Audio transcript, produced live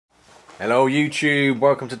Hello YouTube,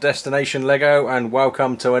 welcome to Destination Lego and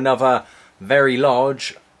welcome to another very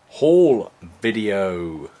large haul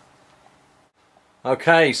video.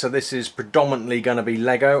 Okay, so this is predominantly going to be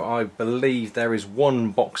Lego. I believe there is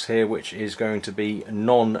one box here which is going to be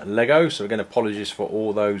non-Lego, so again apologies for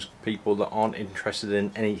all those people that aren't interested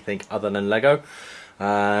in anything other than Lego.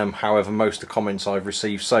 However, most of the comments I've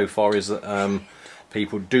received so far is that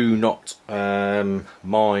people do not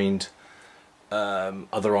mind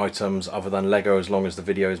other items other than Lego as long as the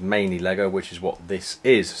video is mainly Lego, which is what this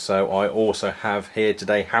is. So I also have here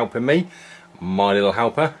today helping me my little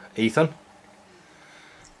helper Ethan.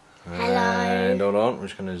 Hello. And hold on, I'm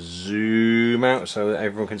just going to zoom out so that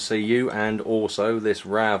everyone can see you and also this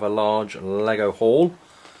rather large Lego haul.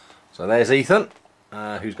 So there's Ethan,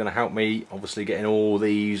 who's going to help me obviously getting all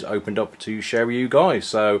these opened up to share with you guys.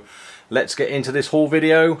 So let's get into this haul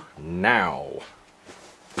video now.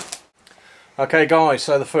 Okay guys,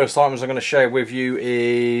 so the first items I'm going to share with you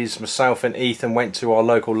is myself and Ethan went to our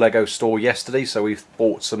local Lego store yesterday, so we've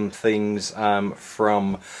bought some things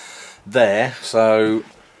from there. So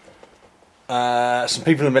some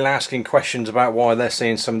people have been asking questions about why they're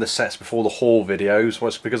seeing some of the sets before the haul videos. Well,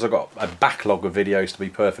 it's because I've got a backlog of videos, to be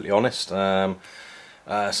perfectly honest. So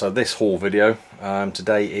this haul video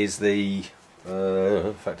today is the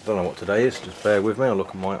in fact I don't know what today is, just bear with me, I'll look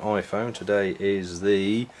at my iPhone. Today is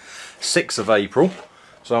the 6th of April,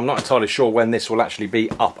 so I'm not entirely sure when this will actually be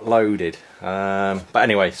uploaded, but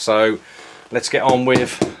anyway, so let's get on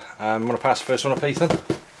with I'm going to pass the first one up, Ethan.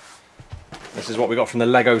 This is what we got from the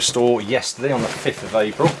Lego store yesterday on the 5th of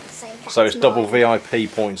April, so it's double VIP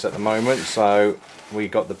points at the moment. So we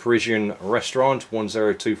got the Parisian Restaurant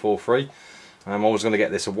 10243. I was going to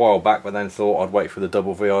get this a while back, but then thought I'd wait for the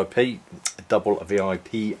double VIP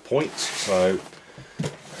points. So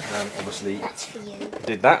obviously that's for you.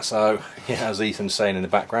 Did that. So yeah, as Ethan's saying in the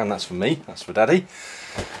background, that's for me, that's for Daddy.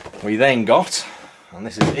 We then got, and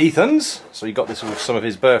this is Ethan's, so he got this with some of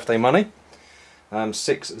his birthday money,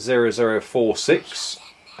 60046,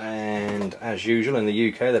 and as usual in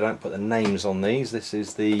the UK they don't put the names on these. This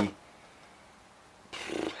is the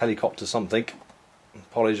helicopter something.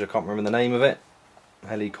 Apologies, I can't remember the name of it.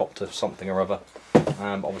 Helicopter something or other.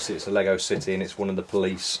 Obviously it's a Lego City and it's one of the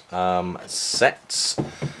police sets.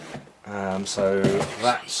 So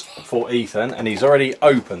that's for Ethan, and he's already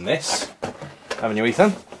opened this, haven't you,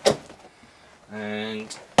 Ethan?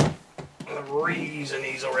 And the reason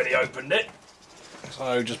he's already opened it,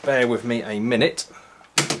 so just bear with me a minute.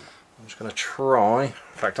 I'm just going to try, in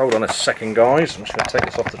fact hold on a second guys, I'm just going to take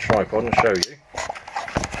this off the tripod and show you.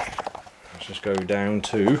 Let's just go down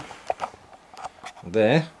to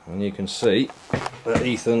there, and you can see that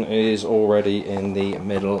Ethan is already in the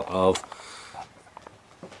middle of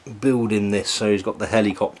building this, so he's got the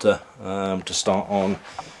helicopter to start on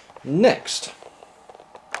next.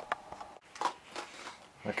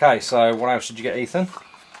 Okay, so what else did you get, Ethan?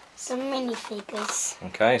 Some minifigures.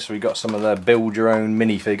 Okay, so we got some of the build your own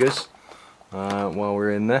minifigures while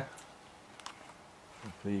we're in there.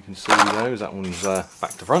 Hopefully you can see those. That one's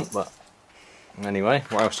back to front, but anyway,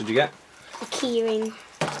 what else did you get? A keyring.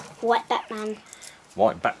 White Batman.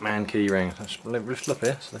 White Batman keyring. Let's lift up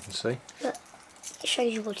here so they can see. Look, it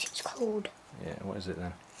shows you what it's called. Yeah, what is it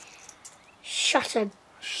then? Shutter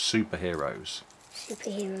Superheroes.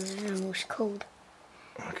 Superheroes, I don't know what it's called.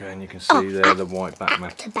 Okay, and you can see there the white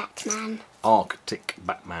Batman. Batman. Arctic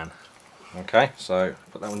Batman. Okay, so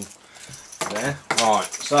put that one there.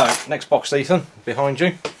 Right, so next box, Ethan, behind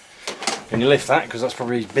you. Can you lift that? Because that's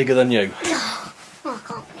probably bigger than you. Oh, I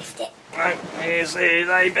can't lift it. Right, here's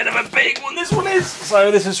a bit of a big one, this one is.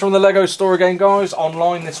 So this is from the Lego store again, guys.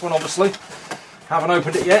 Online, this one obviously. Haven't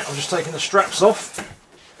opened it yet, I'm just taking the straps off.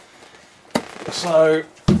 So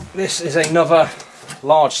this is another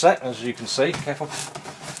large set, as you can see. Careful.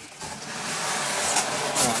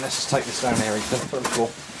 Right, let's just take this down here, Ethan. Put it on the floor.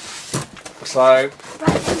 So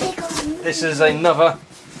this is another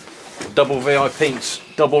double VIP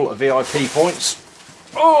points.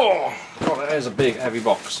 Oh, God, there's a big heavy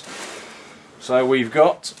box. So we've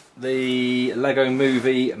got the Lego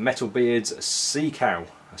Movie Metal Beards Sea Cow,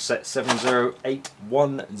 set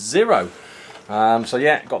 70810. So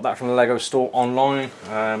yeah, got that from the Lego store online.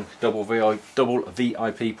 Double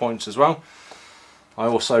VIP points as well. I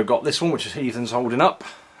also got this one, which is Ethan's holding up.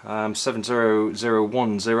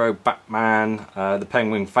 70010 Batman, the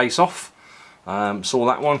Penguin Face Off. Saw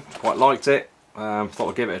that one, quite liked it. Thought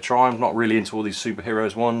I'd give it a try. I'm not really into all these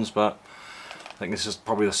superheroes ones, but I think this is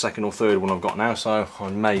probably the second or third one I've got now, so I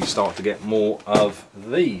may start to get more of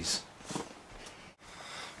these.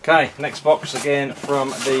 Okay, next box again from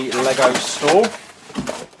the Lego store.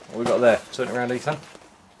 What have we got there? Turn it around, Ethan.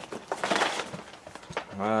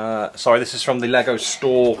 Sorry, this is from the Lego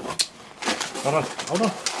store. Hold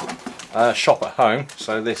on. Shop at home.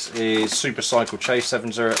 So this is Super Cycle Chase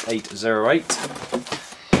 70808.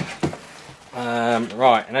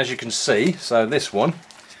 Right, and as you can see, so this one,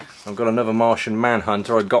 I've got another Martian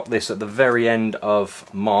Manhunter. I got this at the very end of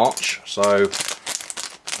March. So,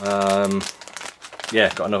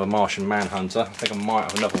 yeah, got another Martian Manhunter. I think I might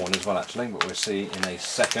have another one as well, actually, but we'll see in a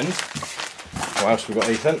second. What else we got,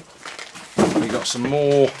 Ethan? We got some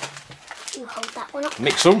more You hold that one up.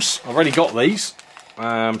 Mixels. I've already got these, so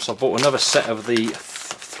I bought another set of the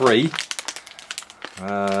three,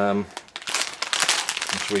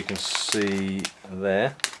 which we can see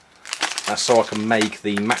there. That's so I can make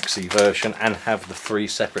the maxi version and have the three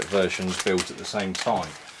separate versions built at the same time.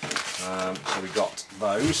 So we got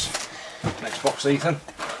those. Next box, Ethan.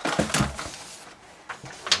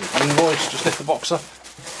 Invoice. Just lift the box up.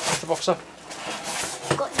 Lift the box up.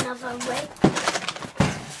 Got another red.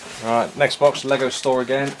 Right, next box, Lego store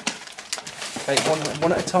again. Okay,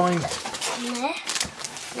 one at a time. In there.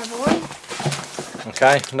 Another one.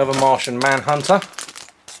 Okay, another Martian Manhunter.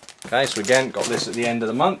 Okay, so again, got this at the end of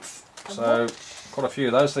the month. So, quite a few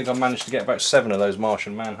of those. I think I managed to get about 7 of those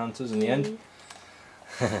Martian Manhunters in the end.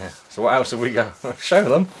 So what else have we got? Show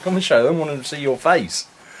them. Come and show them. I want them to see your face.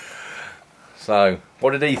 So,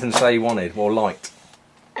 what did Ethan say he wanted or liked?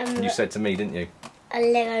 You said to me, didn't you? A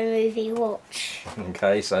Lego Movie watch.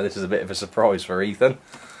 Okay, so this is a bit of a surprise for Ethan,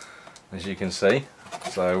 as you can see.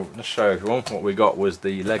 So let's show everyone what we got was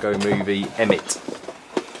the Lego Movie Emmett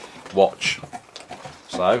watch.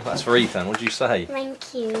 So that's for Ethan. What did you say?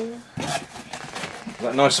 Thank you. Is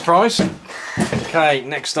that a nice surprise? Okay,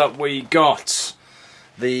 next up we got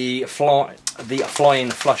the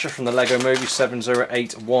Flying Flusher from the Lego Movie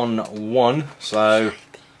 70811. So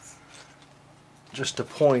just to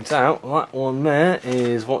point out, that one there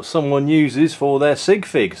is what someone uses for their sig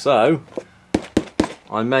fig. So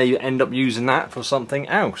I may end up using that for something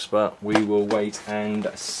else, but we will wait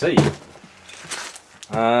and see.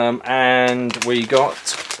 And we got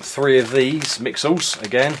 3 of these Mixels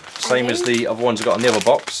again, same as the other ones I got in the other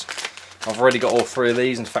box. I've already got all 3 of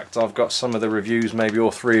these. In fact, I've got some of the reviews, maybe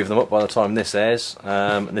all 3 of them up by the time this airs.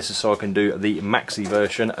 And this is so I can do the maxi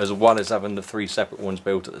version as well as having the 3 separate ones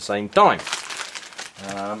built at the same time. We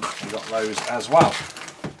got those as well.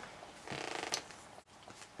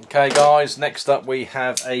 Okay guys, next up we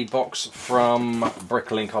have a box from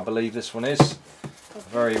Bricklink, I believe this one is.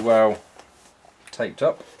 Very well taped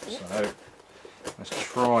up. So let's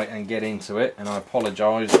try and get into it, and I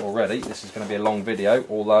apologise already, this is going to be a long video,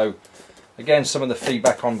 although again some of the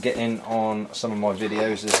feedback I'm getting on some of my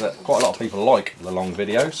videos is that quite a lot of people like the long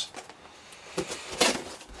videos.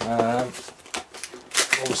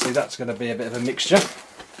 Obviously that's going to be a bit of a mixture.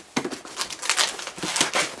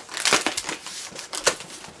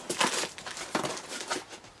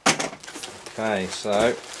 Okay,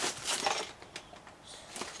 so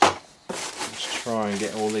let's try and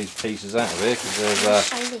get all these pieces out of here, because there's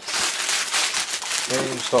yeah, you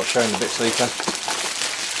can start showing the bits, Ethan.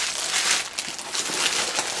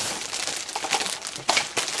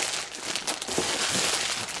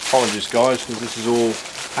 Apologies guys, because this is all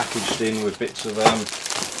packaged in with bits of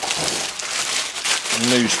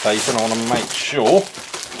newspaper, and I want to make sure I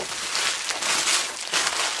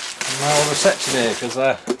know all the sets in here, because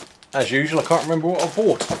as usual I can't remember what I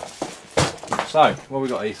bought. So what have we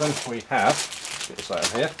got, Ethan? We have, let's get this out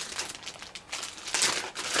of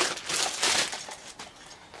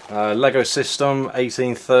here, Lego System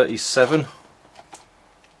 1837.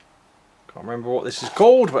 Can't remember what this is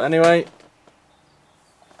called, but anyway,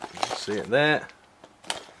 you can see it there.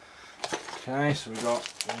 Okay, so we've got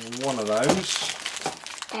one of those.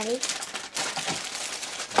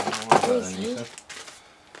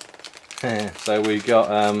 So we've got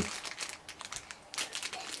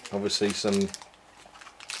obviously got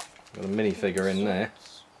a minifigure in there.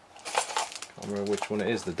 Can't remember which one it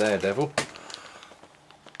is, the Daredevil.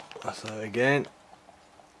 So again,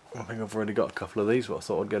 I think I've already got a couple of these, but I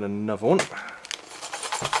thought I'd get another one.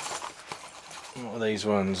 What are these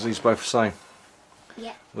ones? These both the same?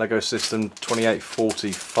 Yeah. Lego System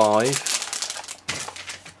 2845.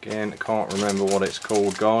 Again, I can't remember what it's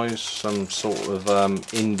called, guys. Some sort of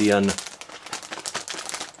Indian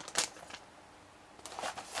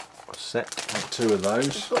set. Got 2 of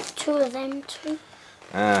those. Got 2 of them too.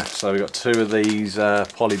 So we've got 2 of these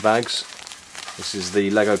poly bags. This is the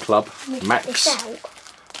Lego Club Max.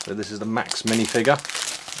 So this is the Max minifigure.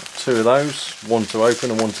 2 of those, 1 to open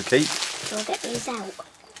and 1 to keep. So I'll get these out.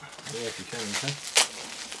 Yeah, if you can, okay.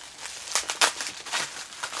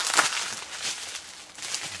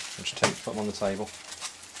 Just put them on the table.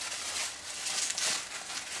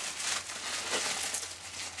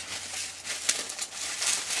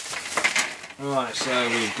 Right, so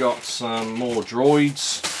we've got some more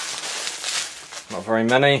droids. Not very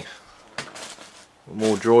many.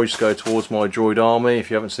 More droids go towards my droid army.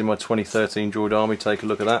 If you haven't seen my 2013 droid army, take a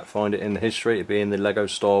look at that. Find it in the history. It'll be in the Lego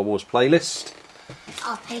Star Wars playlist.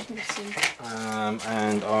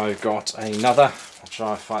 And I've got another, which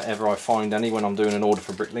if ever I find any when I'm doing an order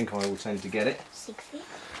for Bricklink, I will tend to get it.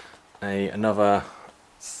 Another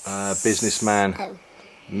businessman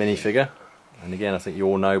minifigure. And again, I think you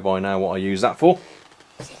all know by now what I use that for.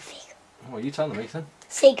 Sig-Fig. What are you telling me, Ethan?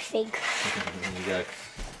 Sig-Fig. There you go.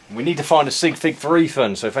 We need to find a Sig-Fig for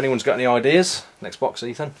Ethan, so if anyone's got any ideas, next box,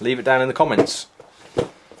 Ethan, leave it down in the comments.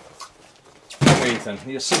 Ethan,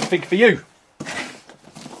 need a Sig-Fig for you.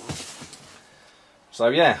 So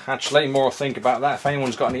yeah, actually, more I think about that. If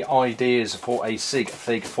anyone's got any ideas for a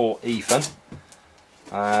Sig-Fig for Ethan,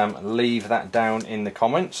 leave that down in the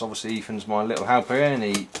comments. Obviously, Ethan's my little helper here, and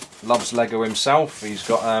he loves Lego himself. He's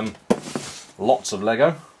got lots of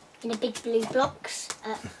Lego. In a big blue box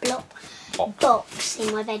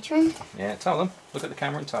in my bedroom. Yeah, tell them. Look at the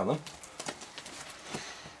camera and tell them.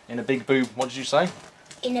 In a big blue, what did you say?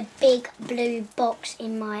 In a big blue box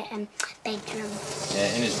in my bedroom.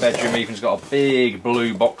 Yeah, in his bedroom, Ethan's got a big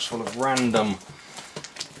blue box full of random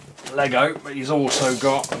Lego, but he's also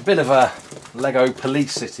got a bit of a Lego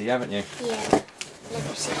police city, haven't you? Yeah,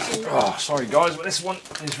 Lego City. Oh, sorry guys, but this one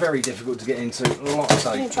is very difficult to get into. Like I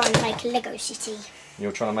say. I'm trying to make a Lego City.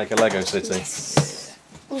 You're trying to make a Lego city? Yes.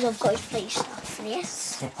 All I've got is free stuff,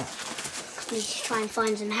 yes. I need to try and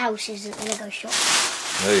find some houses at the Lego shop.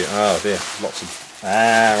 Oh dear, lots of...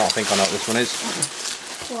 I think I know what this one is.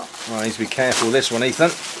 What? Well, I need to be careful with this one,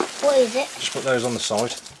 Ethan. What is it? Just put those on the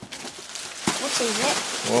side. What is it?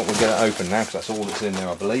 Well, we'll get it open now, because that's all that's in there,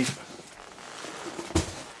 I believe.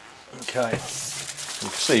 Okay. You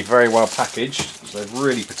can see, very well packaged. So they've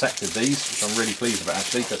really protected these, which I'm really pleased about,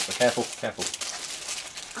 actually, because be careful, careful.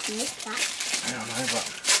 I can lift that. I don't know, but...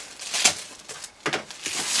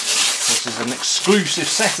 This is an exclusive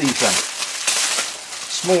set, Ethan.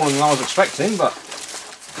 Smaller than I was expecting, but...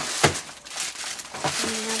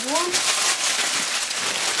 Another one.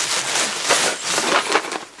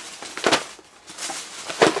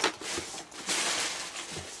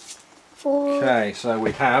 Okay, so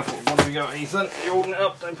we have, what have we got, Ethan? You're holding it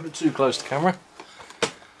up, don't put it too close to camera.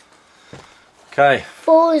 Okay.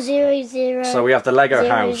 400. So we have the Lego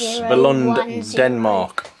house, 0010. Billund,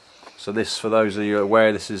 Denmark. So this, for those of you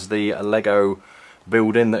aware, this is the Lego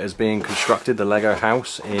building that is being constructed, the Lego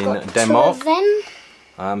house in Got Denmark. 2 of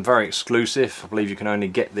them. Very exclusive. I believe you can only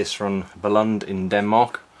get this from Billund in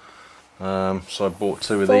Denmark. So I bought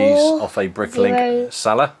 2 of these off a Bricklink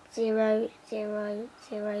seller.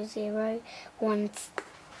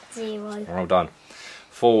 0000010. Well done.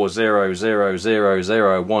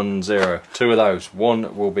 400010. 2 of those.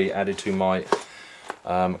 One will be added to my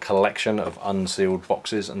collection of unsealed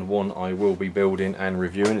boxes, and one I will be building and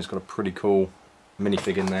reviewing. It's got a pretty cool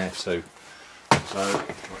minifig in there too. So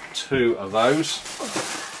 2 of those.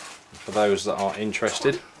 For those that are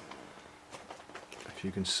interested, if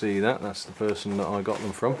you can see that, that's the person that I got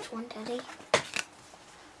them from. Which one, Daddy?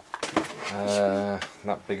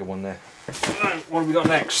 That bigger one there. What have we got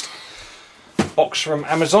next? Box from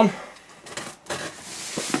Amazon.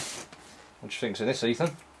 What do you think's in this,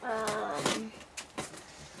 Ethan?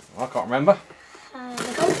 I can't remember.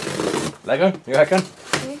 Lego. Lego, you reckon?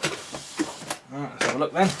 Alright, let's have a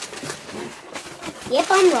look then. Yep,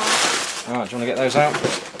 I'm right. Alright, do you want to get those out?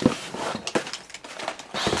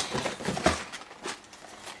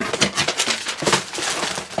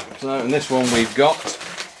 So, in this one we've got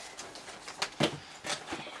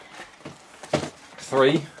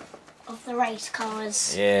 3 Of the race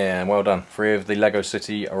cars. Yeah, well done. 3 of the Lego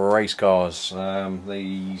City race cars.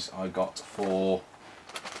 These I got for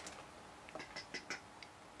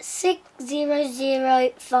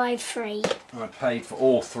 60053. I paid for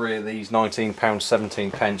all 3 of these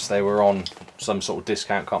 £19.17. They were on some sort of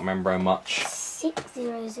discount, can't remember how much.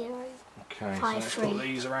 60053. Okay, so let's put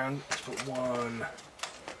these around. Let's put 1.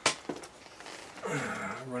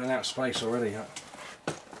 Running out of space already. They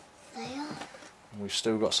are. We've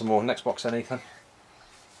still got some more. Next box then, Ethan.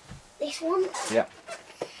 This one? Yep.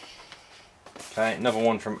 Okay, another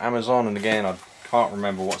one from Amazon, and again I can't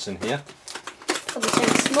remember what's in here. Probably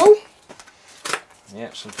something small.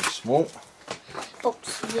 Yep, something small.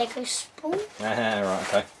 Box of Lego Spool. Right,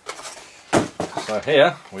 okay. So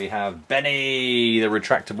here we have Benny, the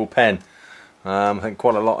retractable pen. I think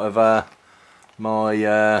quite a lot of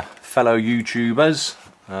my fellow YouTubers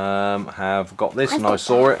have got this, and I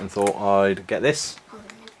saw it and thought I'd get this.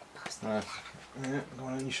 Yeah, go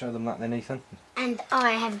on, you show them that then, Ethan. And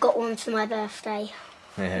I have got one for my birthday.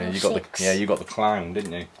 Yeah, Or you got 6. you got the clown,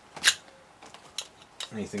 didn't you?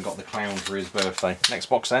 Ethan got the clown for his birthday. Next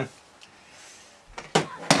box then.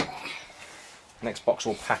 Next box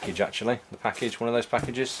or package actually. The package, one of those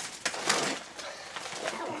packages.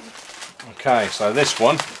 Okay, so this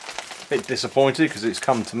one, a bit disappointed because it's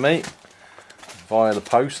come to me via the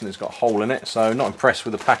post and it's got a hole in it. So not impressed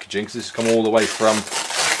with the packaging because this has come all the way from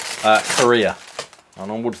Korea.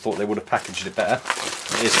 And I would have thought they would have packaged it better.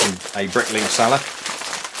 It is from a Bricklink seller.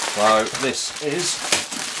 So this is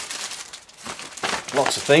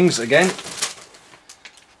lots of things again.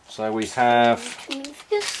 So we have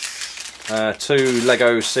 2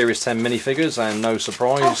 Lego Series 10 minifigures and no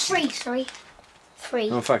surprise. Oh, 3, sorry. 3.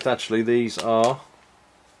 In fact, actually, these are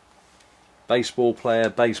baseball player.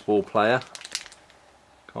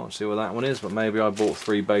 Can't see what that one is, but maybe I bought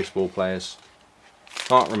 3 baseball players.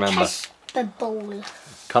 Can't remember. Constable.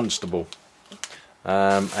 Constable.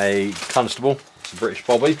 A constable. It's a British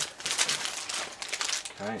Bobby.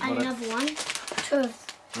 Okay, And another one. 2 of.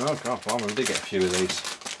 Oh god, well, we did get a few of these.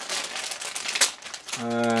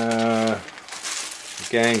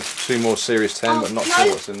 Again, 2 more Series 10, but not sure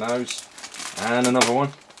what's in those. And another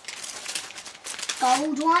one.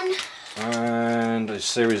 Gold one. And a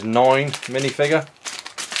Series 9 minifigure.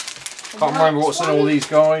 Can't remember what's in all these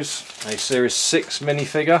guys. A Series 6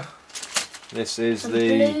 minifigure. This is the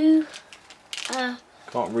blue.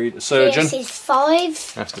 Can't read. The Surgeon. This is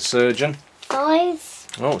 5. That's the Surgeon.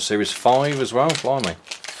 5. Oh, Series 5 as well. Blimey.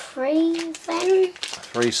 3 then.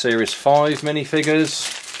 3 Series 5 minifigures.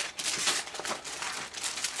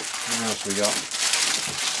 What else we got?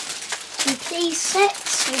 Some police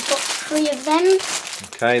sets. We've got 3 of them.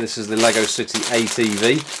 Okay, this is the Lego City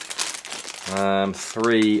ATV.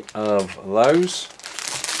 3 of those.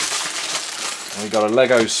 And we've got a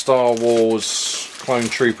Lego Star Wars Clone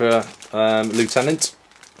Trooper Lieutenant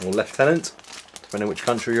or Lieutenant, depending on which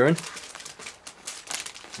country you're in.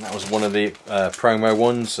 And that was one of the promo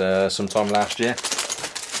ones sometime last year.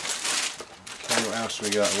 Okay, what else we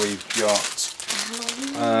got? We've got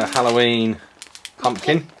Halloween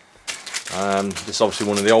pumpkin. This is obviously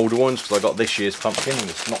one of the older ones because I got this year's pumpkin and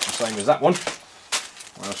it's not the same as that one.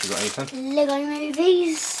 What else we got, Ethan? Lego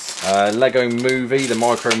movies. Lego Movie, the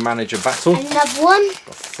Micromanager Battle. Another one.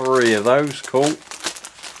 Got 3 of those, cool.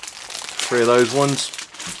 3 of those ones.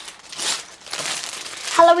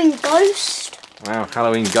 Halloween Ghost. Wow,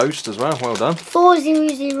 Halloween Ghost as well, well done.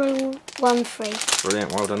 40013.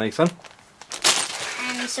 Brilliant, well done, Ethan.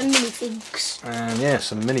 And some minifigs. And yeah,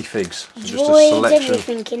 some minifigs. So just a Droids, selection.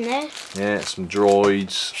 everything in there. Yeah, some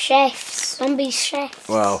droids. Chefs, zombie chefs.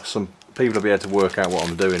 Well, some people will be able to work out what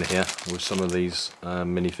I'm doing here with some of these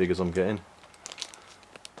minifigures I'm getting.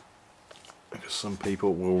 Because some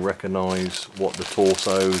people will recognise what the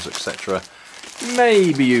torsos, etc.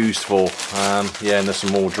 may be used for. Yeah, and there's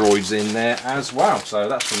some more droids in there as well. So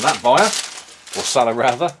that's from that buyer, or seller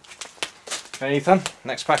rather. Okay, Ethan,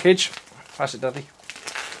 next package. Pass it, Daddy.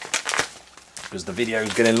 Because the video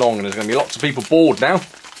is getting long and there's going to be lots of people bored now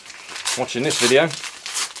watching this video.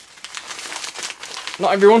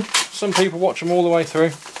 Not everyone. Some people watch them all the way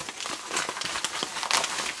through.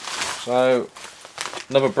 So,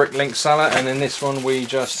 another Bricklink seller, and in this one we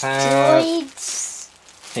just have... Droids.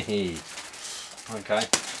 Okay.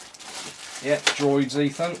 Yeah, droids,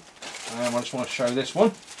 Ethan. I just want to show this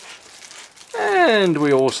one. And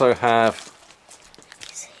we also have...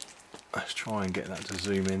 Let's try and get that to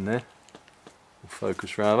zoom in there. Or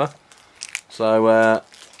focus rather. So,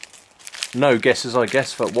 no guesses, I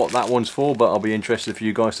guess, for what that one's for, but I'll be interested for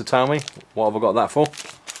you guys to tell me. What have I got that for?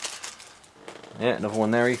 Yeah, another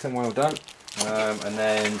one there, Ethan, well done. And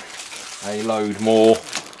then a load more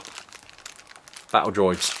battle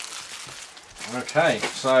droids. Okay,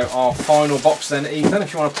 so our final box then, Ethan,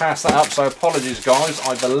 if you want to pass that up. So apologies, guys,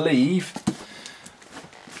 I believe,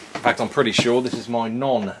 in fact I'm pretty sure this is my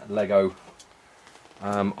non-Lego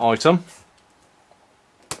item.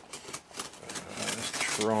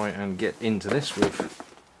 Try and get into this with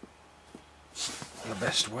the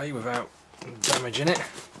best way without damaging it.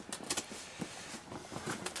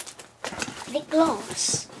 Is it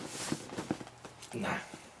glass? No.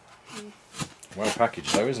 Well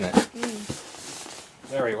packaged though, isn't it?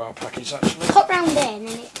 Very well packaged actually. Pop round there and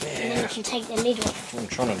then, and then you can take the lid off. That's what I'm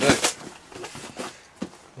trying to do.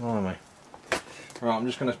 Blimey. Right, I'm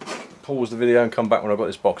just going to pause the video and come back when I've got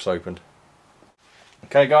this box opened.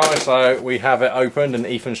 Okay guys, so we have it opened and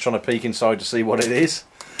Ethan's trying to peek inside to see what it is.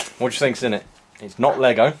 What do you think's in it? It's not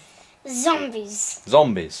Lego. Zombies.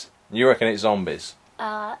 Zombies. You reckon it's zombies?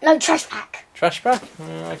 No, trash pack. Trash bag?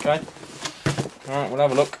 Okay. Alright, we'll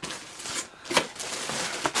have a look.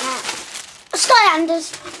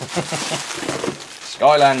 Skylanders.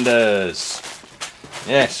 Skylanders.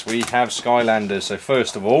 Yes, we have Skylanders. So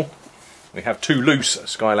first of all, we have 2 loose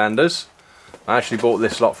Skylanders. I actually bought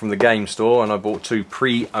this lot from the game store, and I bought 2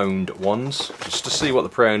 pre-owned ones just to see what the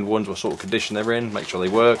pre-owned ones, what sort of condition they're in, make sure they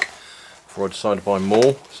work before I decide to buy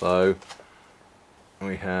more. So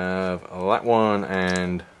we have that one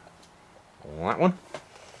and that one.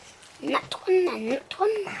 That one and that one.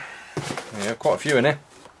 Yeah, quite a few in here.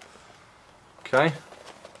 Okay.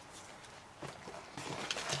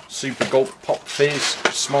 Super Gulp Pop Fizz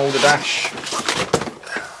Smolder Dash.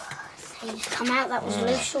 He's come out, that was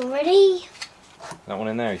loose already. That one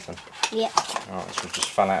in there, Ethan? Yep. Alright, this one just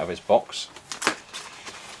fell out of his box.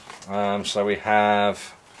 So we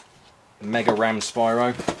have Mega Ram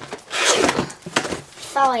Spyro.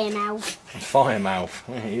 Fire mouth. Fire Mouth.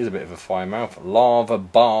 Yeah, he is a bit of a fire mouth. Lava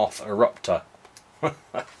Bath Eruptor.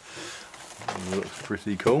 Looks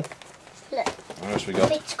pretty cool. Look. What else we got?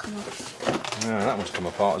 Bits come off. Yeah, that one's come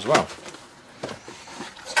apart as well.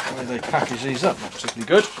 Where they package these up, not particularly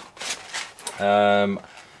good.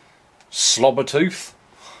 Slobbertooth.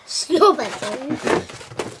 Slobbertooth.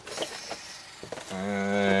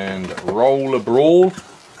 And Roller Brawl.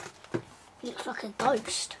 Looks like a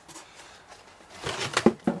ghost.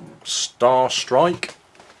 Star Strike.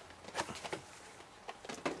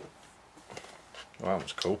 Oh, that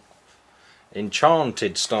was cool.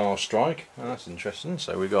 Enchanted Star Strike. Oh, that's interesting.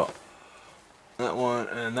 So we got that one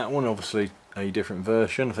and that one. Obviously a different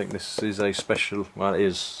version. I think this is a special. Well, it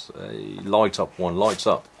is a light up one. Lights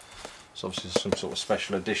up. So obviously some sort of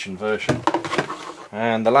special edition version.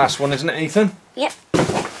 And the last one, isn't it, Ethan? Yep.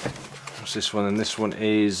 What's this one? And this one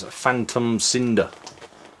is Phantom Cinder.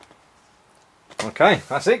 Okay,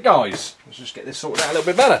 that's it, guys. Let's just get this sorted out a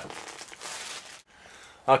little bit better.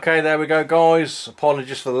 Okay, there we go, guys.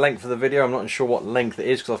 Apologies for the length of the video. I'm not sure what length it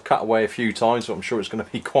is because I've cut away a few times, so I'm sure it's going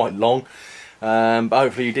to be quite long. But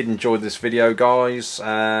hopefully you did enjoy this video, guys.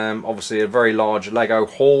 Obviously a very large Lego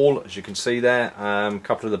haul, as you can see there. A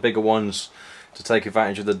couple of the bigger ones to take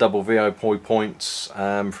advantage of the double VOPOI points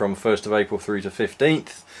from 1st of April through to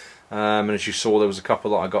 15th. And as you saw, there was a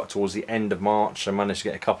couple that I got towards the end of March. I managed to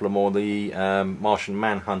get a couple of more of the Martian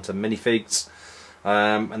Manhunter minifigs.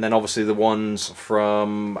 And then obviously the ones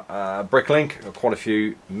from Bricklink, quite a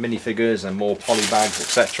few minifigures and more polybags,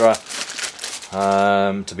 etc.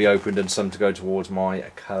 To be opened and some to go towards my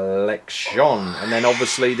collection. And then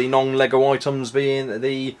obviously the non-Lego items being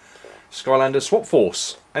the Skylanders Swap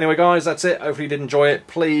Force. Anyway, guys, that's it. Hopefully you did enjoy it.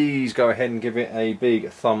 Please go ahead and give it a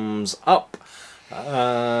big thumbs up.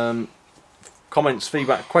 Comments,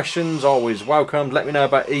 feedback, questions, always welcomed. Let me know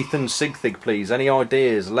about Ethan Sigthig, please. Any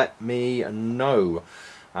ideas, let me know.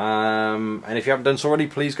 And if you haven't done so already,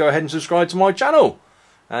 please go ahead and subscribe to my channel.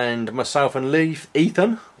 And myself and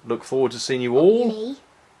Ethan look forward to seeing you all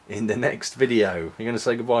in the next video. You're going to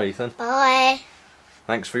say goodbye, Ethan? Bye.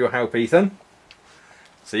 Thanks for your help, Ethan.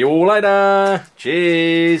 See you all later.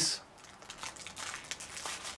 Cheers.